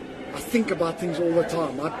I think about things all the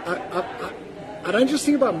time. I don't just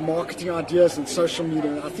think about marketing ideas and social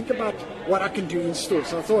media. I think about what I can do in store.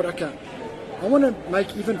 So I thought, okay, I want to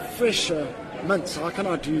make even fresher mince. How can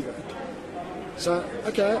I do that? So,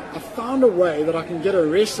 okay, I found a way that I can get a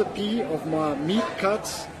recipe of my meat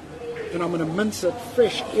cuts, and I'm going to mince it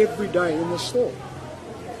fresh every day in the store.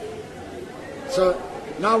 So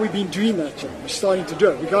now we've been doing that, John. We're starting to do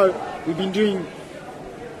it. We've been doing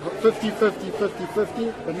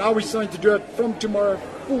 50-50, but now we're starting to do it from tomorrow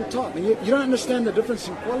full time. And you don't understand the difference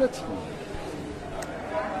in quality.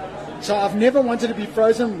 So I've never wanted to be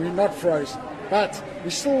frozen. We're not frozen. But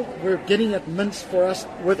we're getting it minced for us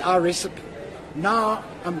with our recipe. Now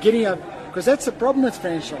I'm getting because that's the problem with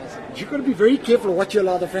franchising. You've got to be very careful of what you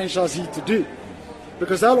allow the franchisee to do,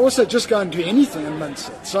 because they'll also just go and do anything and mince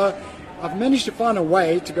it. So I've managed to find a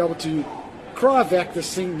way to be able to cryovac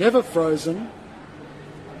this thing, never frozen.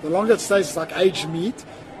 The longer it stays, it's like aged meat.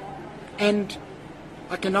 And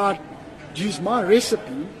I can now use my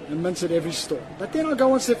recipe and mince it every store. But then I'll go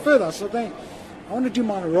one step further. So then I want to do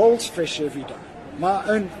my rolls fresh every day. My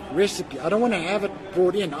own recipe. I don't want to have it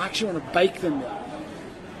brought in. I actually want to bake them there.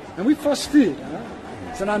 And we fast food.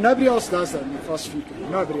 So now nobody else does that in the fast food company.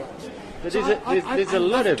 Nobody else. But So there's a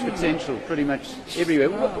lot of potential pretty much everywhere.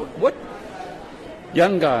 What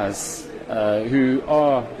young guys who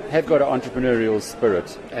have got an entrepreneurial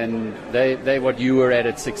spirit, and they what you were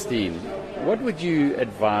at 16, what would you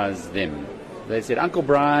advise them? They said, Uncle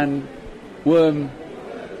Brian, Worm,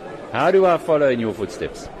 how do I follow in your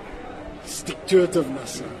footsteps?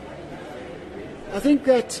 Stick-to-itiveness. I think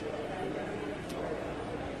that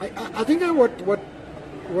I think that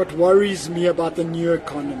what worries me about the new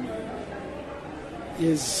economy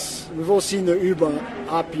is we've all seen the Uber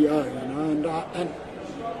IPO,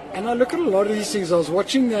 and I look at a lot of these things. I was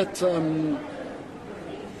watching that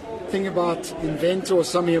thing about Inventor or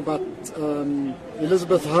something about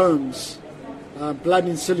Elizabeth Holmes, Blood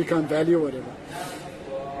in Silicon Valley or whatever.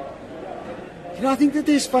 I think that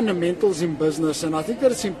there's fundamentals in business, and I think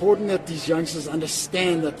that it's important that these youngsters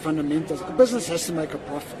understand that fundamentals. A business has to make a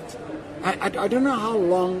profit. I don't know how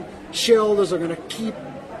long shareholders are going to keep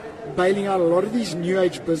bailing out a lot of these new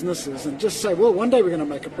age businesses and just say, well, one day we're going to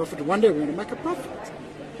make a profit, one day we're going to make a profit.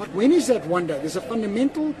 But when is that one day? There's a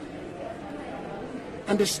fundamental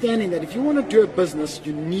understanding that if you want to do a business,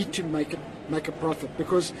 you need to make a profit.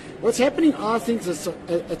 Because what's happening, I think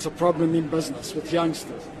it's a problem in business with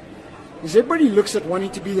youngsters. Because everybody looks at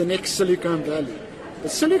wanting to be the next Silicon Valley.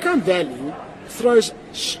 But Silicon Valley throws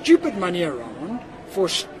stupid money around for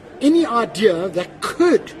any idea that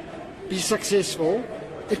could be successful.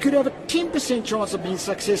 It could have a 10% chance of being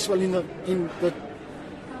successful in the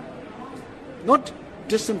not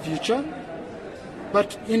distant future,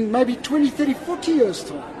 but in maybe 20, 30, 40 years'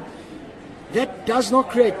 time. That does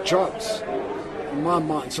not create jobs, in my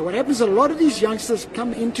mind. So what happens, a lot of these youngsters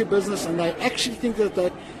come into business and they actually think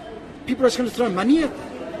that people are just going to throw money at them.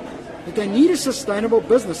 But they need a sustainable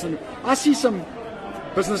business. And I see some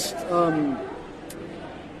business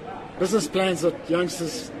plans that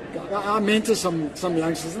youngsters, I mentor some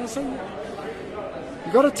youngsters, and I say,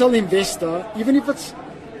 you got to tell the investor, even if it's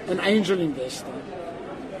an angel investor,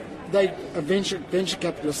 a venture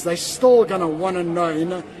capitalist, they're still going to want to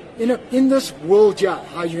know, in this world,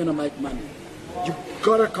 how you're going to make money. You've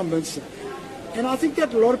got to convince them. And I think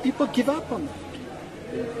that a lot of people give up on that.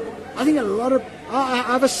 I think I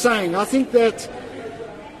have a saying, I think that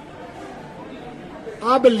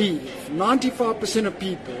I believe 95% of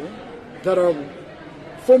people that are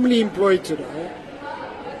formally employed today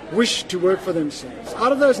wish to work for themselves.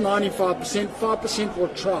 Out of those 95%, 5% will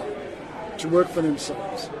try to work for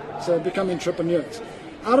themselves, so become entrepreneurs.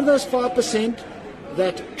 Out of those 5%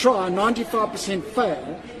 that try, 95%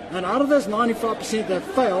 fail, and out of those 95% that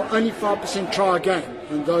fail, only 5% try again,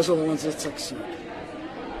 and those are the ones that succeed.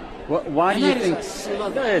 Why do you think?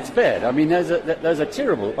 No, it's bad. I mean, those are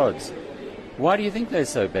terrible odds. Why do you think they're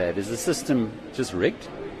so bad? Is the system just rigged?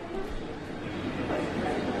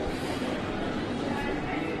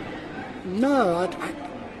 No,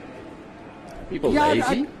 people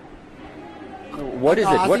lazy. What is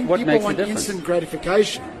it? What makes the difference? I think people want instant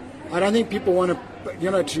gratification. I don't think people want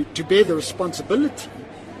to bear the responsibility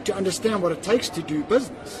to understand what it takes to do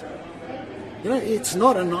business. It's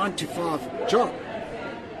not a 9-to-5 job.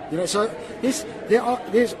 So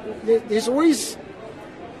there's always,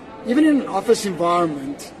 even in an office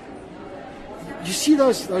environment, you see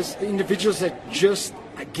those individuals that just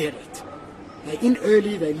get it. They're in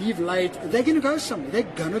early, they leave late. They're going to go somewhere.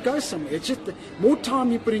 It's just the more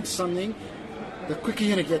time you put into something, the quicker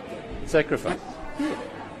you're going to get there. Sacrifice.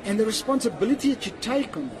 And the responsibility that you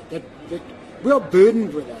take on that we are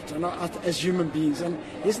burdened with that as human beings, and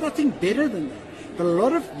there's nothing better than that. But a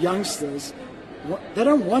lot of youngsters, they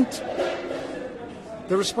don't want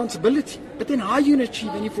the responsibility. But then how are you going to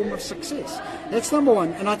achieve any form of success? That's number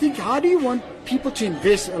one. And I think, how do you want people to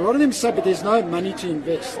invest? A lot of them say, but there's no money to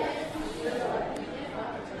invest.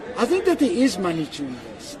 I think that there is money to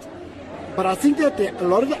invest. But I think that a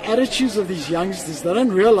lot of the attitudes of these youngsters, they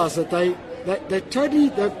don't realize that the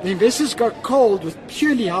investors go cold with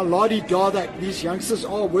purely how la-di-da that these youngsters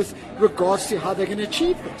are with regards to how they're going to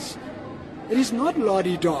achieve this. It is not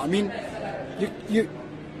la-di-da. I mean, you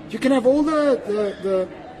can have all the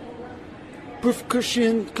poof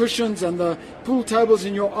cushions and the pool tables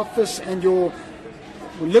in your office and your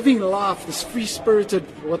living life, this free-spirited,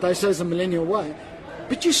 what they say is a millennial way,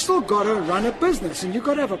 but you still got to run a business, and you've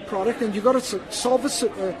got to have a product, and you've got to solve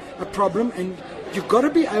a problem, and you've got to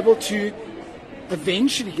be able to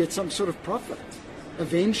eventually get some sort of profit.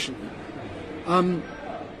 Eventually. Are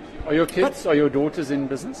your daughters in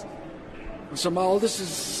business? So my oldest is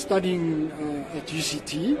studying at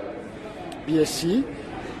UCT, BSc.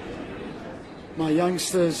 My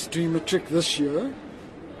youngster is doing matric this year.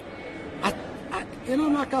 I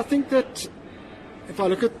think that if I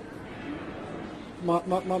look at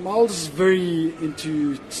my oldest is very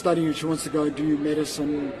into studying. She wants to go do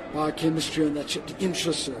medicine, biochemistry, and that shit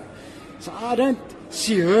interests her. So I don't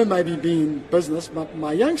see her maybe being in business, but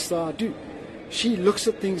my youngster, I do. She looks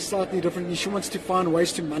at things slightly differently. She wants to find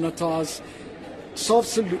ways to monetize, solve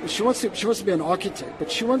solutions. She wants to be an architect,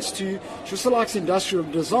 but she also likes industrial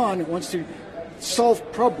design and wants to solve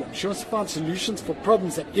problems. She wants to find solutions for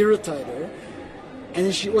problems that irritate her. And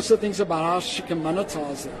then she also thinks about how she can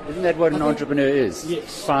monetize it. Isn't that what an entrepreneur is?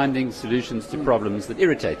 Yes. Finding solutions to problems that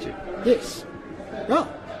irritate you. Yes. Yeah.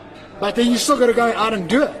 But then you still got to go out and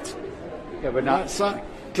do it. Yeah, but now, Right, so,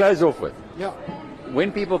 close off with. yeah.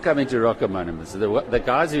 When people come into RocoMamas, the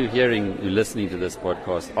guys who are listening to this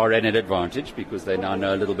podcast are at an advantage because they now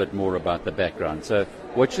know a little bit more about the background. So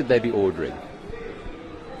what should they be ordering?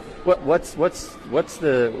 What's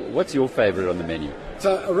your favorite on the menu?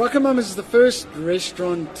 So RocoMamas is the first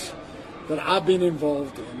restaurant that I've been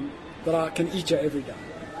involved in that I can eat here every day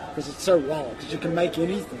because it's so wild because you can make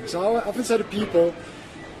anything. So I often say to people,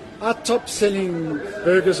 our top selling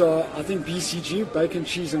burgers are, I think, BCG, bacon,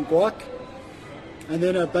 cheese and guac, and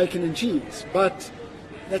then bacon and cheese. But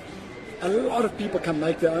a lot of people can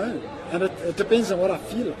make their own, and it depends on what I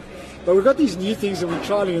feel like. But we've got these new things that we're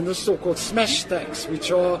trialing in this store called smash stacks,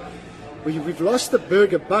 which are we've lost the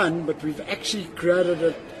burger bun, but we've actually created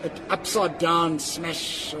an upside down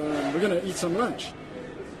smash. We're going to eat some lunch.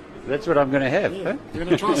 That's what I'm going to have. Yeah, huh? we're going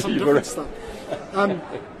to try some different stuff.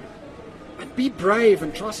 But be brave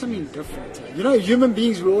and try something different. You know, human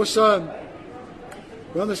beings, we're on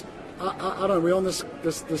this. I don't know. We're on this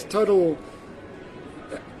total.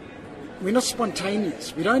 We're not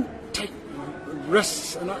spontaneous. We don't take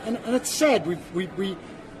risks, and it's sad. We're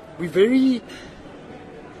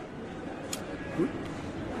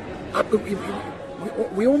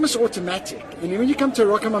almost automatic. And when you come to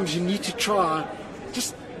RocoMamas, you need to try,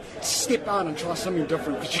 just step out and try something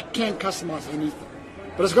different because you can't customize anything.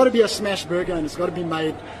 But it's got to be a smash burger and it's got to be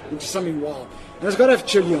made into something wild. And it's got to have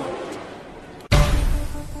chili on it.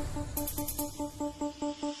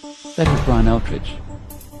 That was Brian Altriche,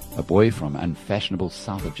 a boy from unfashionable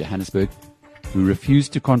south of Johannesburg who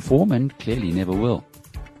refused to conform and clearly never will.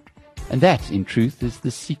 And that, in truth, is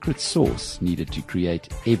the secret sauce needed to create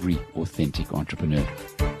every authentic entrepreneur.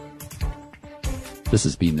 This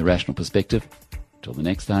has been The Rational Perspective. Till the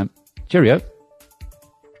next time, cheerio.